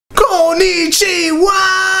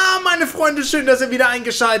Konnichiwa, meine Freunde, schön, dass ihr wieder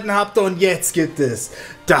eingeschaltet habt und jetzt gibt es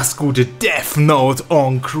das gute Death Note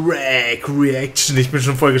on Crack Reaction. Ich bin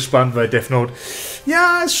schon voll gespannt, weil Death Note,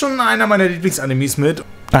 ja, ist schon einer meiner Lieblingsanimes mit.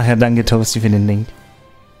 Ach ja, danke Toasty für den Link.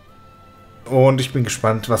 Und ich bin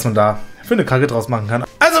gespannt, was man da für eine Kacke draus machen kann.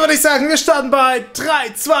 Also würde ich sagen, wir starten bei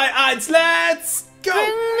 3, 2, 1, let's go! Bring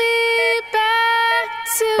me back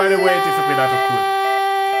to By the way, defibrillator cool.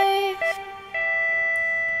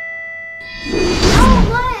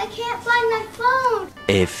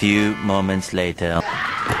 A few moments later. The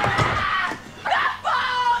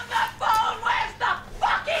phone! Where's the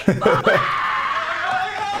fucking phone?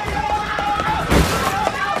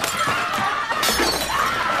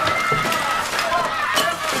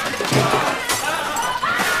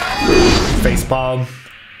 Facepalm.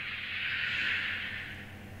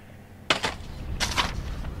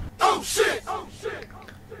 Oh shit! Oh shit!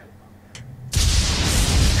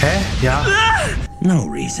 Hä? Ja. No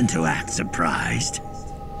reason to act surprised.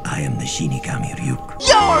 I am the Shinigami Ryuk.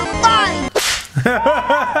 You're mine!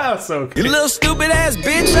 So okay. You little stupid ass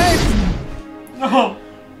bitch, eh? No.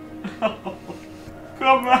 No.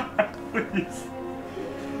 Come back, please.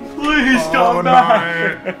 Please come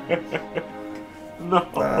back. No.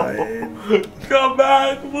 Come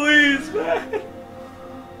back, please, man.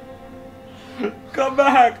 Come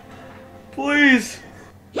back, please.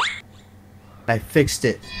 I fixed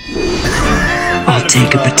it. I'll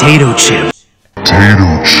take a potato chip.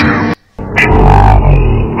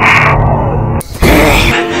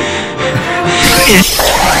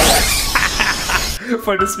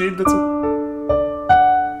 Voll das Meme dazu.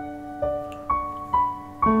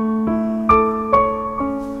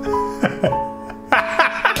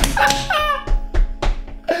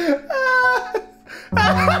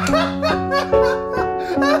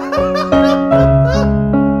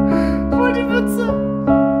 Voll die Witze.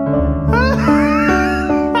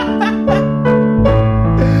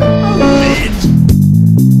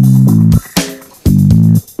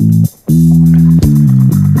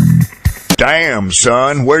 Damn,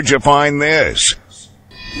 son, where'd you find this?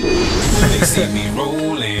 They see me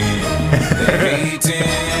rolling, they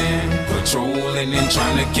hating, patrolling and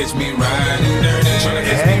trying to catch me riding dirty, trying to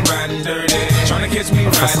catch me riding dirty, trying to catch me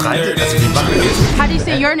riding dirty. How do you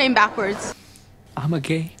say your name backwards? I'm a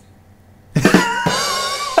gay.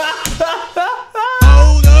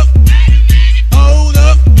 Hold up! Hold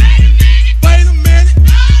up! Wait a minute!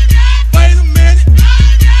 Wait a minute!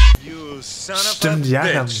 You son of Stimmt, a ja.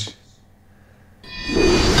 bitch.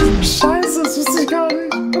 Scheiße, das wusste ich gar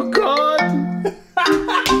nicht. Oh Gott.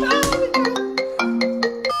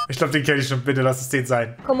 Ich glaube, den kenne ich schon. Bitte lass es den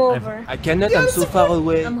sein. Come over. I cannot, I'm so far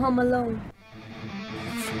away. I'm home alone.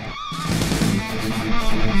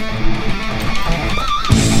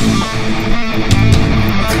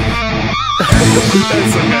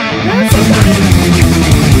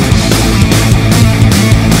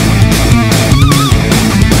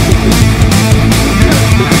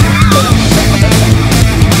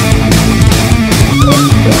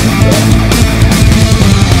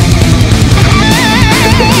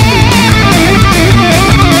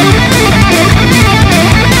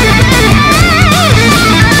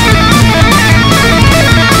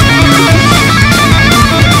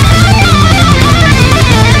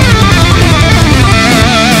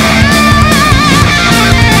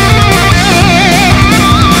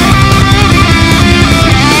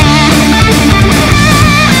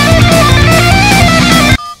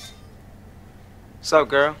 What's up,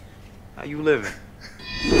 girl? How you living?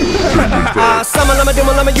 Someone I'm a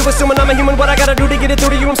doing, you assuming I'm a human. What I gotta do to get it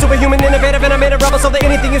through to you? I'm superhuman, innovative, and I made a rubber so that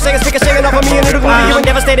anything you say is shaking off of me and it'll glue to you and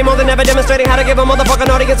devastating more than ever, demonstrating how to give a motherfucking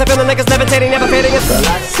audience a feeling like it's levitating, never fading.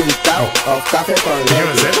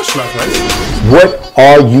 What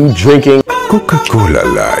are you drinking? Coca-Cola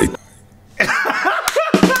Light.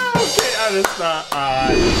 Okay, alles klar.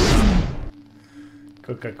 Alles klar.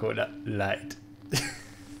 Coca-Cola Light.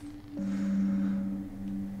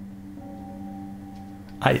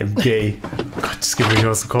 I am gay. Oh Gott, das geht mir nicht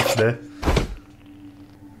aus dem Kopf, ne?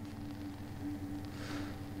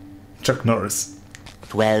 Chuck Norris.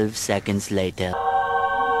 12 seconds later.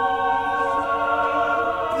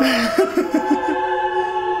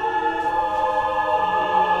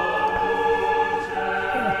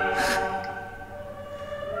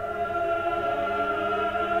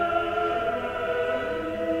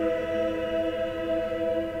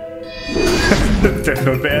 Death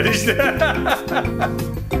Note beerdigt.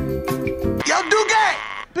 Yo, Dugan!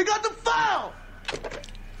 Pick up the phone!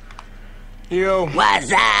 Yo.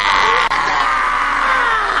 What's up?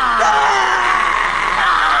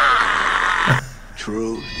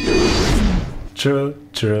 True. True,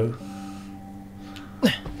 true.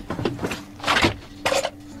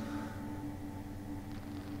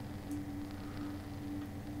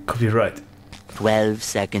 Copyright. 12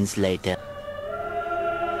 seconds later.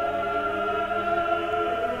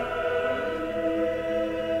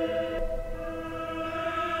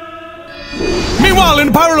 Meanwhile, in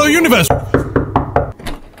a parallel universe.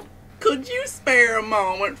 Could you spare a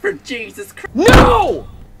moment for Jesus Christ? No!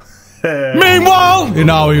 Meanwhile, in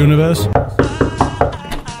our universe.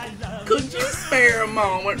 Could you spare a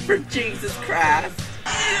moment for Jesus Christ?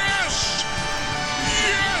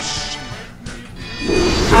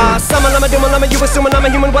 Summon, I'm a doom, I'm a you assuming I'm a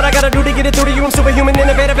human. What I gotta do to get it through to you? I'm superhuman,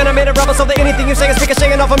 innovative, and I made a rubber so that anything you say is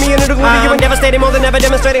ricocheting off of me and it'll glue to you and devastating more than ever,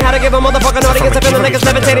 demonstrating how to give a motherfucking audience a feeling like it's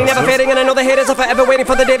levitating, never fading. And I know the haters are forever waiting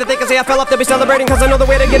for the day that they can say I fell off. They'll be celebrating because I know the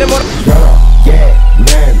way to get it more.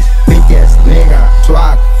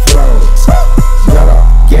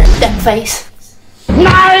 Duck face.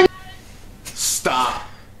 Stop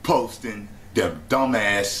posting them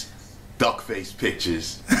dumbass duck face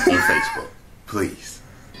pictures on Facebook, please.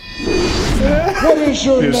 What is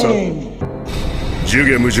your name? ジュ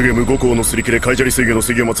ゲムジュゲム五行のすり切れカイジャリ水魚の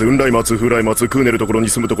水魚松雲来松風来松クーネルところに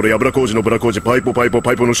住むところやぶら工事のブラ工事パイポパイポ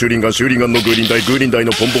パイポのシューリンガンシューリンガンのグーリンダイグーリンダイ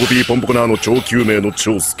のポンポコピーポンポコナーの超救命の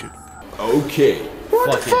超スケ Okay.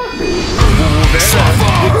 What the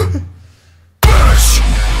fuck?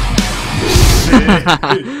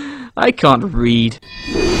 I can't read.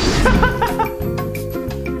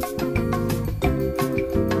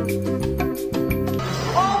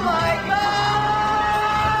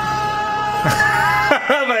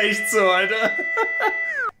 Aber echt so, Alter.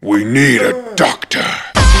 We need a doctor.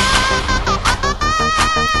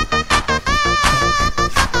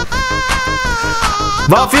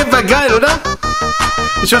 War auf jeden Fall geil, oder?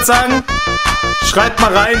 Ich würde sagen, schreibt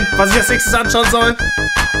mal rein, was ich als nächstes anschauen soll.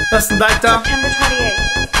 Lasst ein Like da.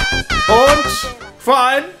 Und vor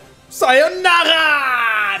allem, Sayonara!